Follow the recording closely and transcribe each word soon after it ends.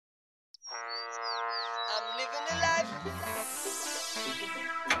I'm living the life.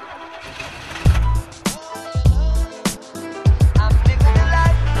 I'm living the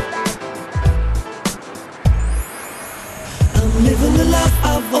life. I'm living the life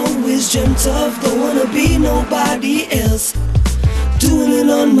I've always dreamt of. Don't wanna be nobody else. Doing it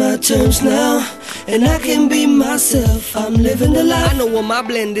on my terms now, and I can be myself. I'm living the life. I know what my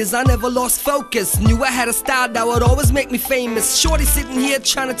blend is, I never lost focus. Knew I had a style that would always make me famous. Shorty sitting here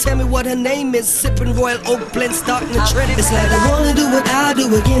trying to tell me what her name is. Sipping Royal Oak blend, starting a trend. It's like I wanna do what I do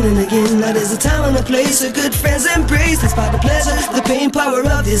again and again. Now there's a time and a place, a good friends embrace. Despite the pleasure, the pain, power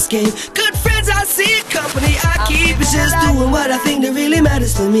of this game. Good friends I see, company I keep. It's just doing what I think that really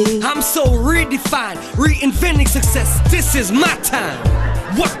matters to me. I'm so redefined, reinventing success. This is my time.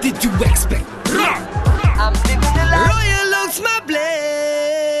 What did you expect? I'm living the life. Royal Oak's my blend.